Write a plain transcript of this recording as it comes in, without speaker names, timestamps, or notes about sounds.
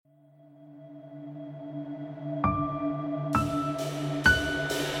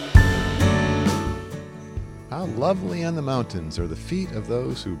lovely on the mountains are the feet of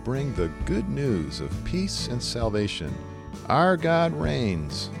those who bring the good news of peace and salvation. Our God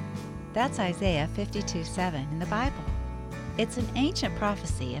reigns. That's Isaiah 52:7 in the Bible. It's an ancient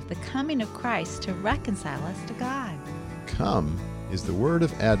prophecy of the coming of Christ to reconcile us to God. Come is the word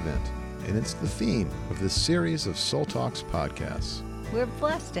of Advent, and it's the theme of this series of Soul Talks podcasts. We're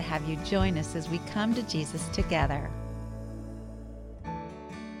blessed to have you join us as we come to Jesus together.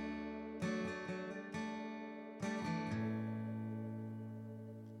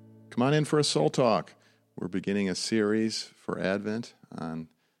 Come on in for a Soul Talk. We're beginning a series for Advent on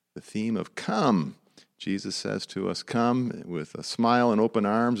the theme of come. Jesus says to us, come with a smile and open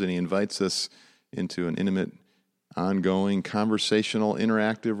arms, and he invites us into an intimate, ongoing, conversational,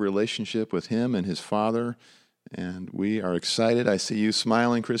 interactive relationship with him and his Father. And we are excited. I see you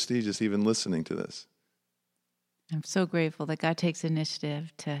smiling, Christy, just even listening to this. I'm so grateful that God takes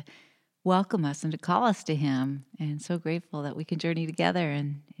initiative to welcome us and to call us to him, and so grateful that we can journey together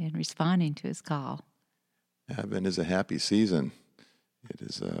in responding to his call. Advent is a happy season. It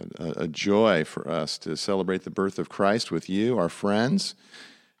is a joy for us to celebrate the birth of Christ with you, our friends.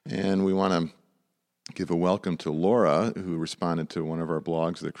 And we want to give a welcome to Laura, who responded to one of our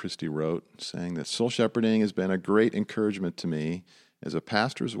blogs that Christy wrote, saying that soul shepherding has been a great encouragement to me. As a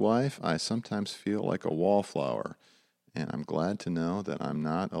pastor's wife, I sometimes feel like a wallflower, and I'm glad to know that I'm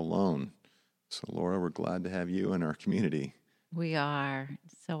not alone. So, Laura, we're glad to have you in our community. We are.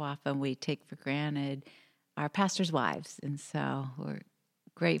 So often we take for granted our pastors' wives, and so we're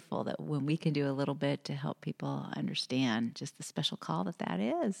grateful that when we can do a little bit to help people understand just the special call that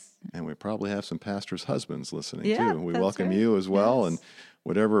is. And we probably have some pastors' husbands listening, too. We welcome you as well, and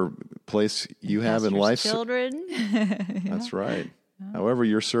whatever place you have in life. Children. That's right. However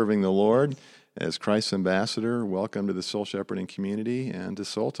you're serving the Lord as Christ's ambassador, welcome to the Soul Shepherding community and to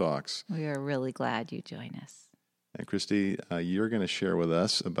Soul Talks. We are really glad you join us. And Christy, you're going to share with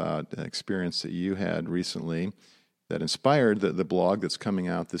us about an experience that you had recently that inspired the blog that's coming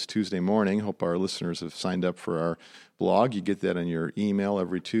out this Tuesday morning. Hope our listeners have signed up for our blog. You get that in your email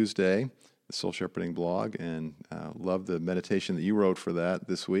every Tuesday, the Soul Shepherding blog, and love the meditation that you wrote for that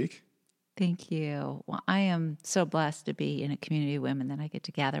this week. Thank you. Well, I am so blessed to be in a community of women that I get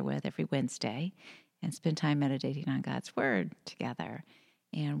to gather with every Wednesday and spend time meditating on God's Word together.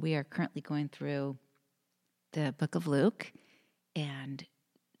 And we are currently going through the book of Luke, and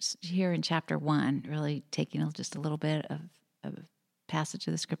here in chapter 1, really taking just a little bit of a passage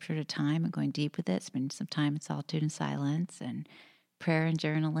of the Scripture at a time and going deep with it, spending some time in solitude and silence and prayer and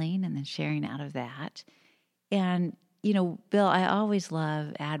journaling, and then sharing out of that. And you know, Bill, I always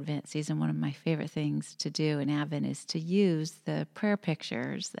love Advent season. One of my favorite things to do in Advent is to use the prayer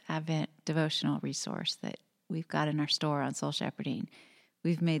pictures, the Advent devotional resource that we've got in our store on Soul Shepherding.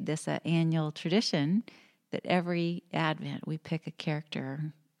 We've made this an annual tradition that every Advent we pick a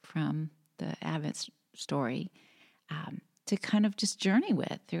character from the Advent story to kind of just journey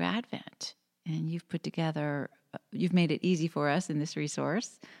with through Advent. And you've put together, you've made it easy for us in this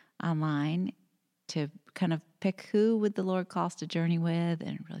resource online to kind of pick who would the Lord call us to journey with,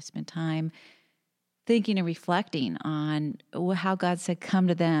 and really spend time thinking and reflecting on how God said come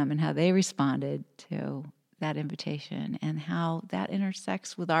to them and how they responded to that invitation and how that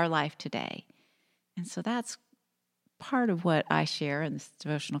intersects with our life today. And so that's part of what I share in this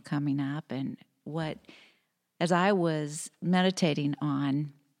devotional coming up, and what, as I was meditating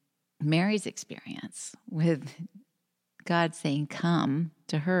on Mary's experience with God saying come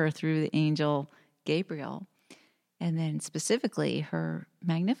to her through the angel Gabriel, and then specifically her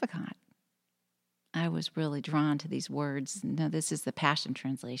Magnificat, I was really drawn to these words. Now, this is the Passion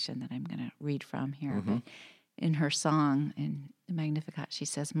Translation that I'm going to read from here. Mm-hmm. But in her song, in the Magnificat, she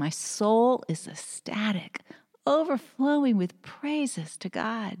says, "My soul is ecstatic, overflowing with praises to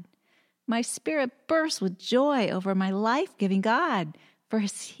God. My spirit bursts with joy over my life-giving God, for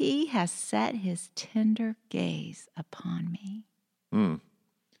he has set his tender gaze upon me."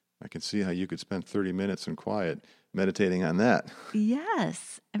 I can see how you could spend 30 minutes in quiet meditating on that.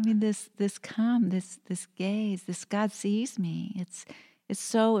 Yes. I mean, this calm, this gaze, this God sees me. It's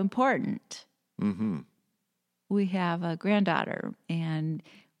so important. Mm-hmm. We have a granddaughter, and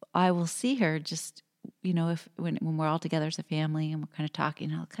I will see her just, you know, when we're all together as a family and we're kind of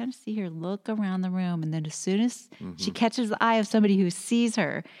talking, I'll kind of see her look around the room, and then as soon as she catches the eye of somebody who sees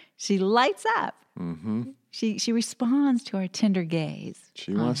her, she lights up. Mm-hmm. She responds to our tender gaze.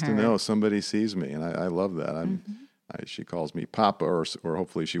 She wants to know somebody sees me, and I love that. She calls me Papa, or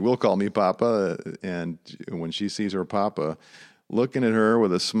hopefully she will call me Papa. And when she sees her Papa looking at her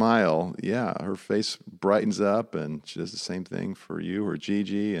with a smile, her face brightens up, and she does the same thing for you or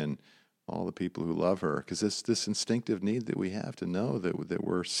Gigi and all the people who love her, because it's this instinctive need that we have to know that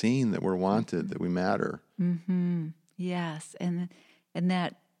we're seen, that we're wanted, that we matter. Mm-hmm. Yes, and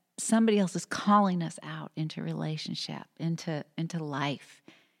that somebody else is calling us out into relationship, into life,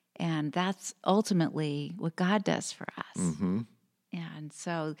 and that's ultimately what God does for us. Mm-hmm. And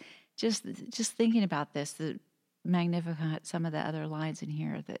so, just thinking about this, the Magnificat, some of the other lines in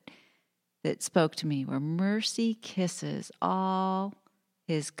here that spoke to me were, mercy kisses all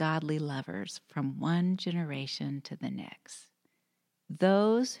his godly lovers from one generation to the next.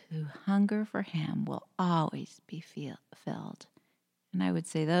 Those who hunger for him will always be filled. And I would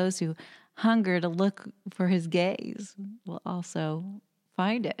say those who hunger to look for his gaze will also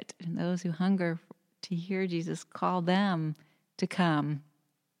find it. And those who hunger to hear Jesus call them to come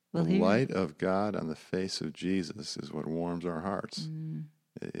will The hear. light of God on the face of Jesus is what warms our hearts.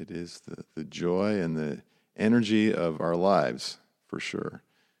 It is the joy and the energy of our lives, for sure.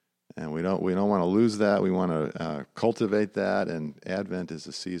 And we don't want to lose that. We want to cultivate that. And Advent is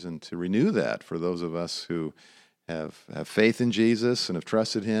a season to renew that for those of us who have faith in Jesus and have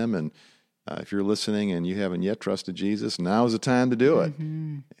trusted him. And if you're listening and you haven't yet trusted Jesus, now is the time to do it.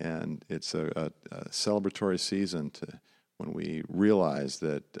 Mm-hmm. And it's a celebratory season when we realize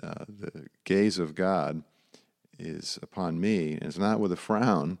that the gaze of God is upon me. And it's not with a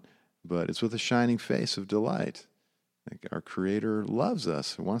frown, but it's with a shining face of delight. Like our Creator loves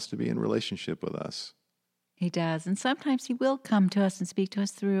us and wants to be in relationship with us. He does. And sometimes he will come to us and speak to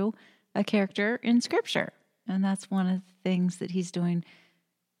us through a character in Scripture. And that's one of the things that he's doing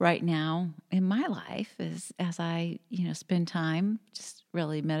right now in my life, is as I, spend time just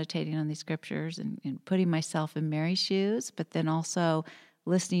really meditating on these Scriptures and putting myself in Mary's shoes, but then also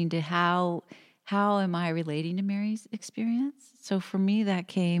listening to how am I relating to Mary's experience. So for me, that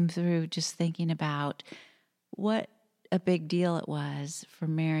came through just thinking about what a big deal it was for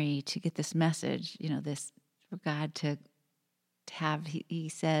Mary to get this message, this for God to have, he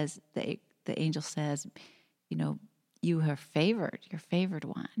says, the angel says, you are favored, you're favored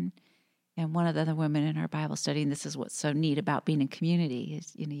one. And one of the other women in our Bible study, and this is what's so neat about being in community,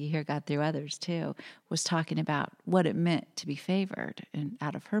 is, you hear God through others too, was talking about what it meant to be favored, and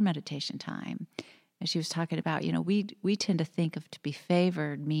out of her meditation time. And she was talking about, we tend to think of to be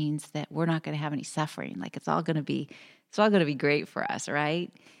favored means that we're not going to have any suffering. Like it's all going to be great for us,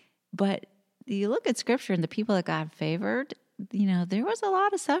 right? But you look at Scripture and the people that God favored, there was a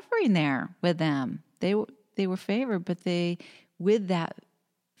lot of suffering there with them. They were favored, but with that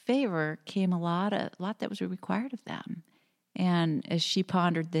favor came a lot that was required of them. And as she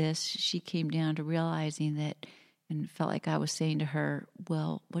pondered this, she came down to realizing that, and felt like I was saying to her,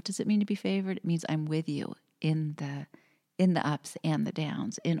 well, what does it mean to be favored? It means I'm with you in the ups and the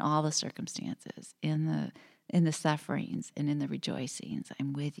downs, in all the circumstances, in the sufferings and in the rejoicings.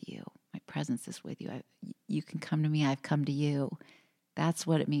 I'm with you. My presence is with you. You can come to me. I've come to you. That's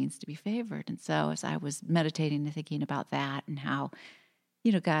what it means to be favored. And so as I was meditating and thinking about that and how,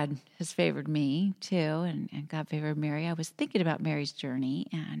 God has favored me too, and God favored Mary, I was thinking about Mary's journey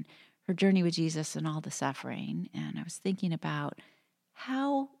and her journey with Jesus and all the suffering. And I was thinking about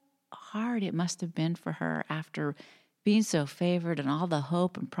how hard it must have been for her after being so favored and all the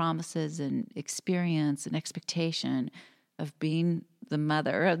hope and promises and experience and expectation of being the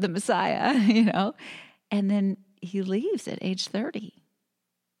mother of the Messiah, And then he leaves at age 30.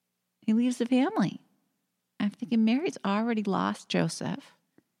 He leaves the family. I'm thinking Mary's already lost Joseph.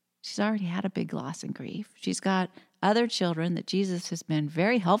 She's already had a big loss and grief. She's got other children that Jesus has been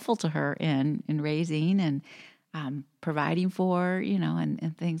very helpful to her in raising and providing for,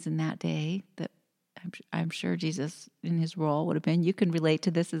 and things in that day that I'm sure Jesus in his role would have been. You can relate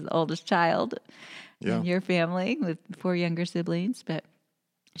to this as the oldest child in your family with 4 younger siblings, but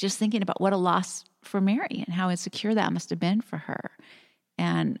just thinking about what a loss for Mary and how insecure that must have been for her.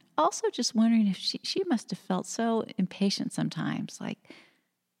 And also just wondering if she must have felt so impatient sometimes, like,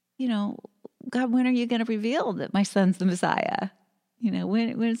 God, when are you going to reveal that my son's the Messiah?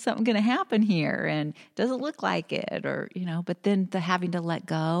 When is something going to happen here? And does it look like it? Or, but then the having to let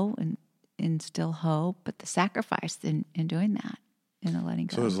go and instill hope, but the sacrifice in doing that, in the letting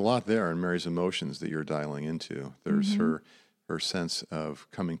go. So there's a lot there in Mary's emotions that you're dialing into. There's her sense of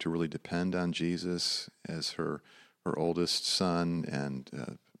coming to really depend on Jesus as her oldest son,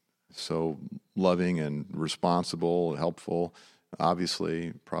 and so loving and responsible, helpful.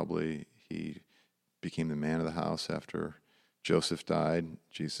 Obviously, probably he became the man of the house after Joseph died,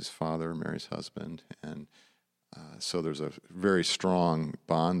 Jesus' father, Mary's husband. And so there's a very strong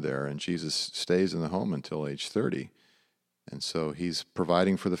bond there, and Jesus stays in the home until age 30. And so he's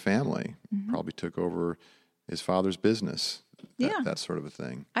providing for the family, probably took over his father's business Yeah. that sort of a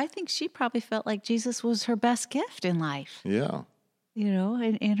thing. I think she probably felt like Jesus was her best gift in life, Yeah,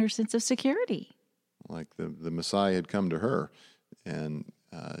 and her sense of security. like the Messiah had come to her, and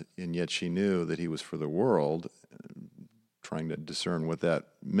yet she knew that he was for the world, trying to discern what that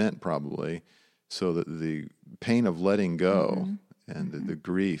meant probably, so that the pain of letting go and the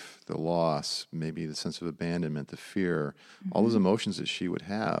grief, the loss, maybe the sense of abandonment, the fear, all those emotions that she would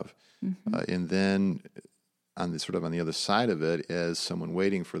have, and then on the other side of it, as someone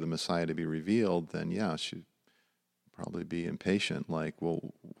waiting for the Messiah to be revealed, then she'd probably be impatient, like,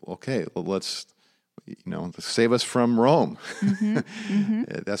 well, okay, well, let's save us from Rome.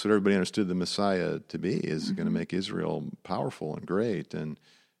 That's what everybody understood the Messiah to be, is going to make Israel powerful and great and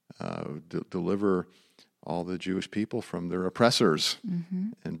deliver all the Jewish people from their oppressors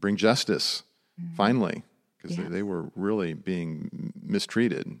and bring justice, finally, because they were really being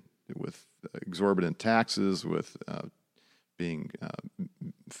mistreated with exorbitant taxes, with being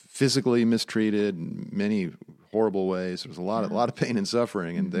physically mistreated in many horrible ways. There was a lot of pain and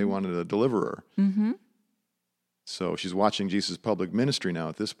suffering, and they wanted a deliverer. So she's watching Jesus' public ministry now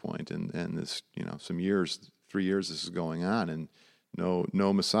at this point, and this, some years, 3 years this is going on, and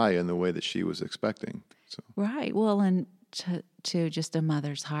no Messiah in the way that she was expecting. So. Right. Well, and to just a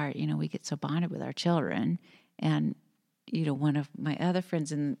mother's heart, we get so bonded with our children, and one of my other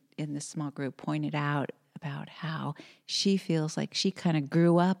friends in this small group pointed out about how she feels like she kind of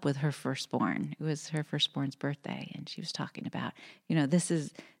grew up with her firstborn. It was her firstborn's birthday, and she was talking about, this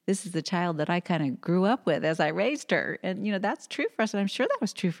is the child that I kind of grew up with as I raised her. And, that's true for us. And I'm sure that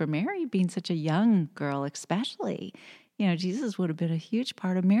was true for Mary, being such a young girl especially. Jesus would have been a huge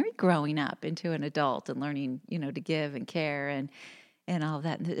part of Mary growing up into an adult and learning, to give and care and all of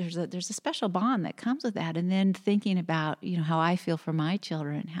that. And there's a special bond that comes with that. And then thinking about, how I feel for my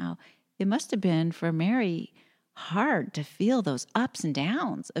children, how it must have been for Mary hard to feel those ups and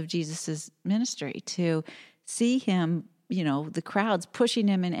downs of Jesus's ministry, to see him, the crowds pushing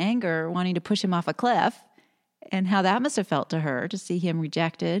him in anger, wanting to push him off a cliff, and how that must have felt to her to see him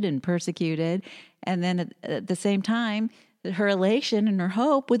rejected and persecuted. And then at the same time, her elation and her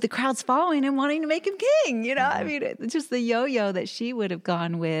hope with the crowds following and wanting to make him king. I mean, it's just the yo-yo that she would have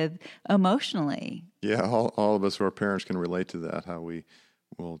gone with emotionally. Yeah, all of us who are parents can relate to that, how we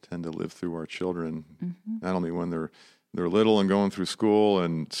will tend to live through our children, not only when they're little and going through school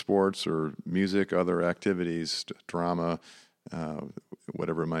and sports or music, other activities, drama,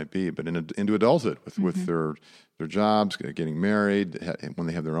 whatever it might be, but into adulthood with their jobs, getting married, when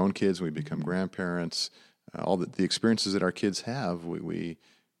they have their own kids, we become grandparents, all the experiences that our kids have, we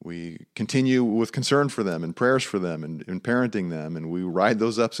continue with concern for them and prayers for them and parenting them, and we ride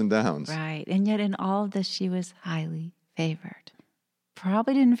those ups and downs. Right, and yet in all of this, she was highly favored.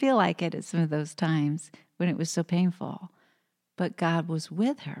 Probably didn't feel like it at some of those times when it was so painful, but God was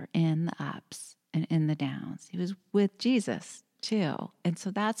with her in the ups and in the downs. He was with Jesus too. And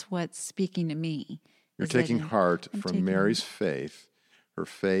so that's what's speaking to me. You're taking heart from Mary's faith, her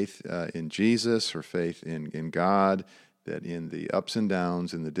faith in Jesus, her faith in God, that in the ups and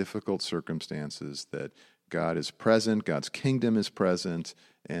downs, in the difficult circumstances, that God is present, God's kingdom is present,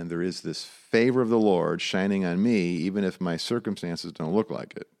 and there is this favor of the Lord shining on me, even if my circumstances don't look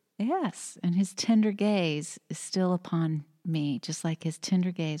like it. Yes, and his tender gaze is still upon me, just like his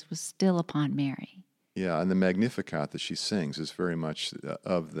tender gaze was still upon Mary. Yeah, and the Magnificat that she sings is very much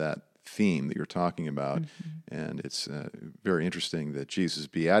of that theme that you're talking about. And it's very interesting that Jesus'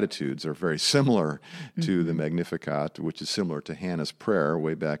 Beatitudes are very similar to the Magnificat, which is similar to Hannah's prayer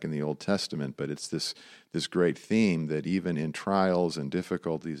way back in the Old Testament. But it's this great theme that even in trials and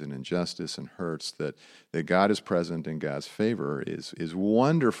difficulties and injustice and hurts, that God is present and God's favor is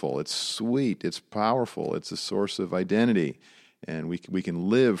wonderful. It's sweet. It's powerful. It's a source of identity. And we can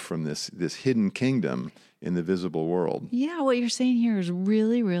live from this hidden kingdom in the visible world. Yeah, what you're saying here is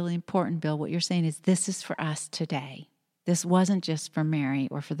really, really important, Bill. What you're saying is this is for us today. This wasn't just for Mary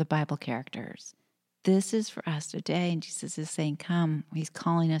or for the Bible characters. This is for us today. And Jesus is saying, come. He's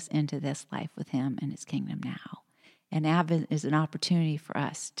calling us into this life with him and his kingdom now. And Advent is an opportunity for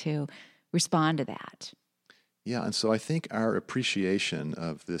us to respond to that. Yeah, and so I think our appreciation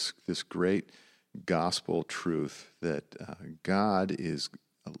of this great gospel truth that God is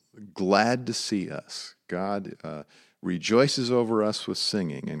glad to see us. God rejoices over us with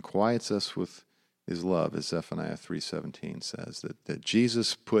singing and quiets us with his love, as Zephaniah 3:17 says, that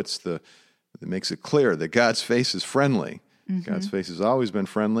Jesus makes it clear that God's face is friendly. God's face has always been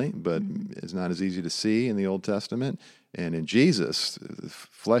friendly, but it's not as easy to see in the Old Testament. And in Jesus,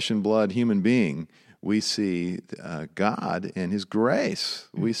 flesh and blood human being, we see God and his grace.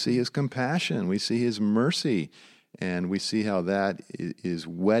 We see his compassion. We see his mercy. And we see how that is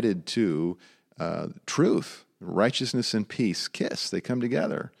wedded to truth, righteousness, and peace. Kiss, they come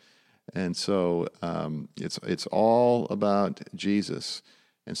together. And so it's all about Jesus.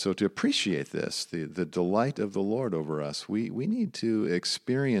 And so to appreciate this, the delight of the Lord over us, we need to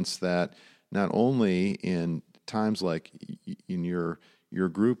experience that not only in times like in your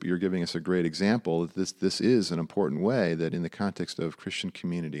group. You're giving us a great example that this is an important way, that in the context of Christian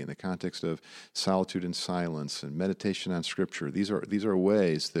community, in the context of solitude and silence and meditation on Scripture, these are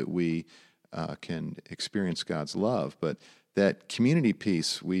ways that we can experience God's love. But that community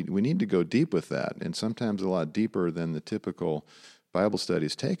piece, we need to go deep with that, and sometimes a lot deeper than the typical Bible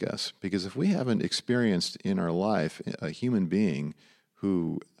studies take us. Because if we haven't experienced in our life a human being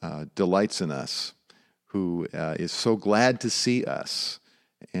who delights in us, who is so glad to see us,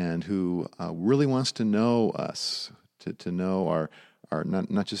 and who really wants to know us, to know our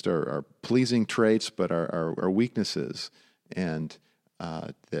not just our pleasing traits, but our weaknesses, and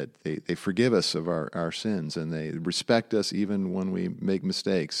that they forgive us of our sins, and they respect us even when we make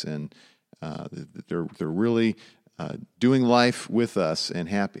mistakes, and they're really doing life with us and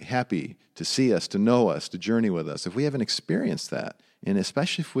happy to see us, to know us, to journey with us. If we haven't experienced that, and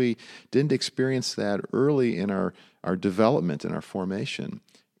especially if we didn't experience that early in our development and our formation,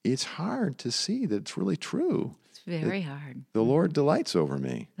 it's hard to see that it's really true. It's very hard. The Lord delights over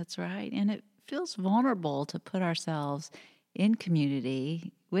me. That's right. And it feels vulnerable to put ourselves in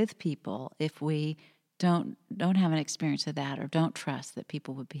community with people if we don't have an experience of that, or don't trust that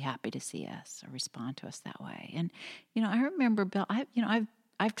people would be happy to see us or respond to us that way. And I remember, Bill,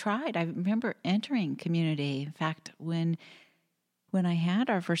 I've tried. I remember entering community. In fact, when I had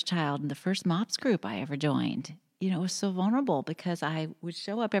our first child in the first MOPS group I ever joined, it was so vulnerable because I would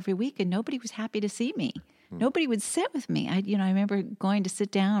show up every week and nobody was happy to see me. Nobody would sit with me. I remember going to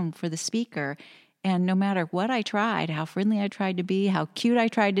sit down for the speaker, and no matter what I tried, how friendly I tried to be, how cute I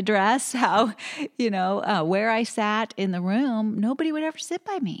tried to dress, how, where I sat in the room, nobody would ever sit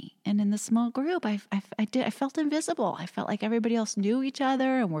by me. And in the small group, I felt invisible. I felt like everybody else knew each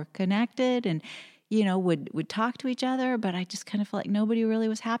other and were connected and, would talk to each other, but I just kind of felt like nobody really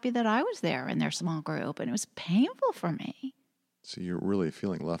was happy that I was there in their small group, and it was painful for me. So you're really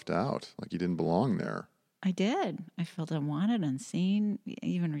feeling left out, like you didn't belong there. I did. I felt unwanted, unseen,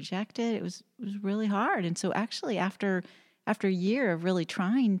 even rejected. It was really hard. And so actually after a year of really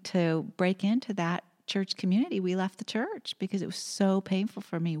trying to break into that church community, we left the church because it was so painful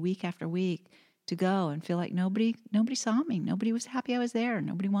for me week after week to go and feel like nobody saw me. Nobody was happy I was there.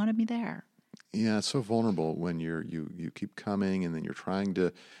 Nobody wanted me there. Yeah, it's so vulnerable when you keep coming, and then you're trying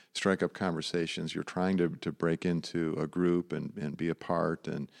to strike up conversations. You're trying to break into a group and be a part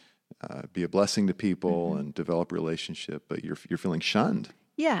and be a blessing to people and develop relationship, but you're feeling shunned.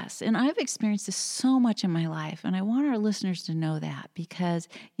 Yes, and I've experienced this so much in my life, and I want our listeners to know that because,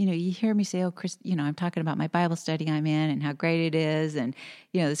 you hear me say, oh, Chris, I'm talking about my Bible study I'm in and how great it is, and,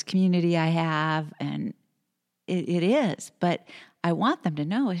 this community I have, and it is, but I want them to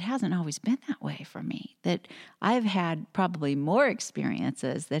know it hasn't always been that way for me, that I've had probably more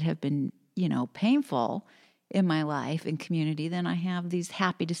experiences that have been, painful in my life and community than I have these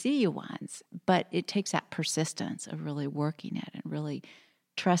happy to see you ones. But it takes that persistence of really working it and really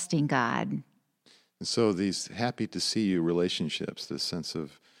trusting God. And so these happy to see you relationships, this sense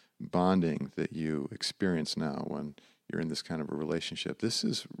of bonding that you experience now when you're in this kind of a relationship, this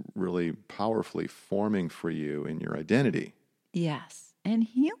is really powerfully forming for you in your identity. Yes, and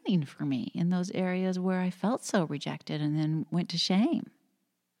healing for me in those areas where I felt so rejected and then went to shame.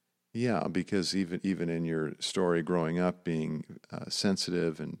 Yeah, because even in your story growing up, being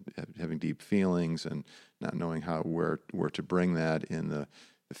sensitive and having deep feelings and not knowing where to bring that in the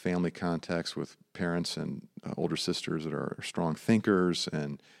family context with parents and older sisters that are strong thinkers,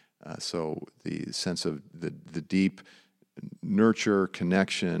 and so the sense of the deep nurture,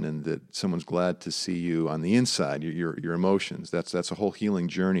 connection, and that someone's glad to see you on the inside, your emotions. That's a whole healing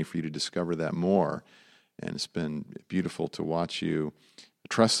journey for you to discover that more, and it's been beautiful to watch you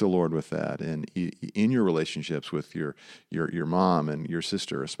trust the Lord with that, and in your relationships with your mom and your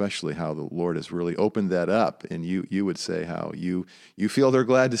sister, especially, how the Lord has really opened that up, and you would say how you feel they're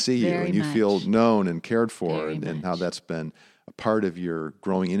glad to see you, Very and you much. feel known and cared for, Very and how much. that's been a part of your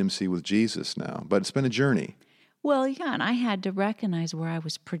growing intimacy with Jesus now. But it's been a journey. Well, yeah, and I had to recognize where I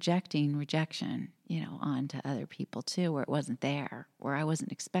was projecting rejection, onto other people too, where it wasn't there, where I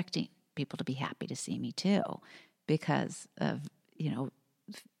wasn't expecting people to be happy to see me too, because of,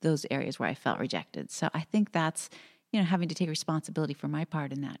 those areas where I felt rejected. So I think that's, having to take responsibility for my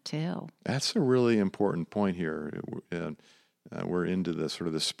part in that too. That's a really important point here. we're into the sort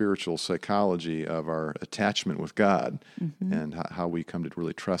of the spiritual psychology of our attachment with God and how we come to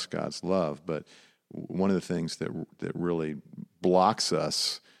really trust God's love. But one of the things that really blocks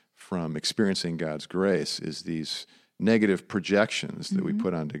us from experiencing God's grace is these negative projections that we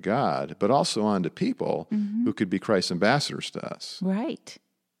put onto God, but also onto people who could be Christ's ambassadors to us. Right.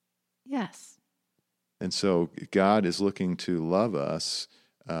 Yes. And so God is looking to love us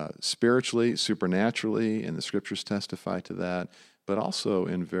spiritually, supernaturally, and the scriptures testify to that, but also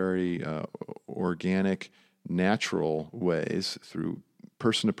in very organic, natural ways through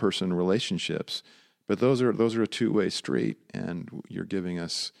person-to-person relationships. But those are a two-way street, and you're giving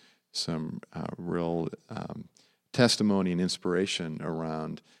us some real testimony and inspiration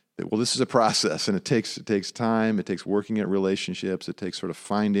around that. Well, this is a process, and it takes time. It takes working at relationships. It takes sort of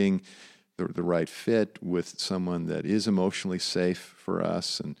finding the right fit with someone that is emotionally safe for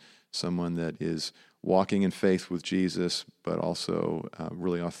us and someone that is walking in faith with Jesus, but also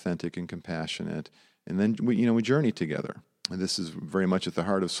really authentic and compassionate. And then we journey together. And this is very much at the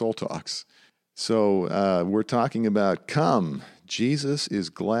heart of Soul Talks. So we're talking about come. Jesus is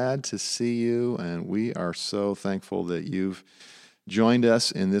glad to see you, and we are so thankful that you've joined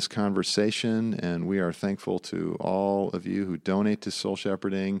us in this conversation, and we are thankful to all of you who donate to Soul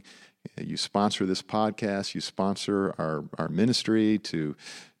Shepherding. You sponsor this podcast. You sponsor our ministry to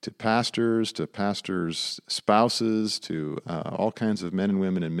pastors, spouses, to all kinds of men and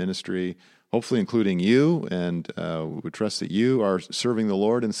women in ministry, hopefully including you. And we trust that you are serving the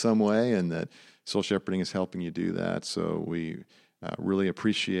Lord in some way and that Soul Shepherding is helping you do that. So we really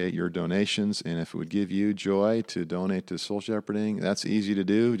appreciate your donations. And if it would give you joy to donate to Soul Shepherding, that's easy to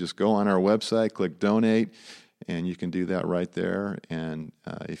do. Just go on our website, click donate, and you can do that right there. And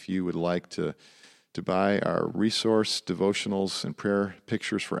if you would like to buy our resource devotionals and prayer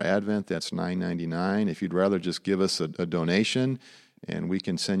pictures for Advent, that's $9.99. If you'd rather just give us a donation and we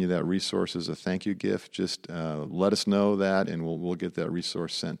can send you that resource as a thank you gift, just let us know that, and we'll get that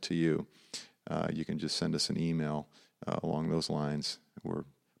resource sent to you. You can just send us an email along those lines. We're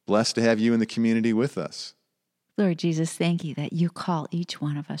blessed to have you in the community with us. Lord Jesus, thank you that you call each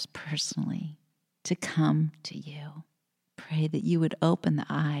one of us personally to come to you. Pray that you would open the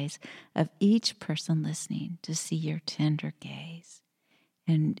eyes of each person listening to see your tender gaze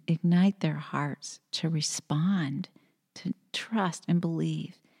and ignite their hearts to respond, to trust and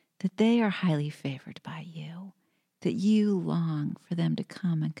believe that they are highly favored by you, that you long for them to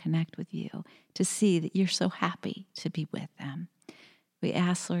come and connect with you, to see that you're so happy to be with them. We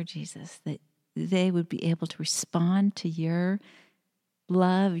ask, Lord Jesus, that they would be able to respond to your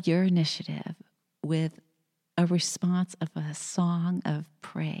love, your initiative, with a response of a song of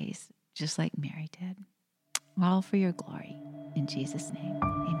praise, just like Mary did. All for your glory. In Jesus' name,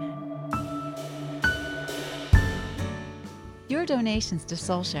 amen. Your donations to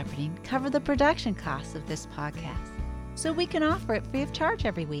Soul Shepherding cover the production costs of this podcast, so we can offer it free of charge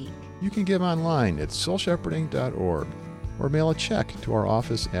every week. You can give online at soulshepherding.org or mail a check to our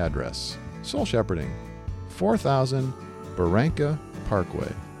office address. Soul Shepherding, 4000 Barranca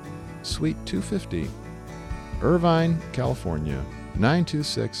Parkway, Suite 250, Irvine, California,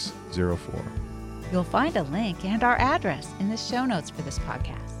 92604. You'll find a link and our address in the show notes for this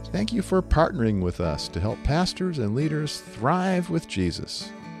podcast. Thank you for partnering with us to help pastors and leaders thrive with Jesus.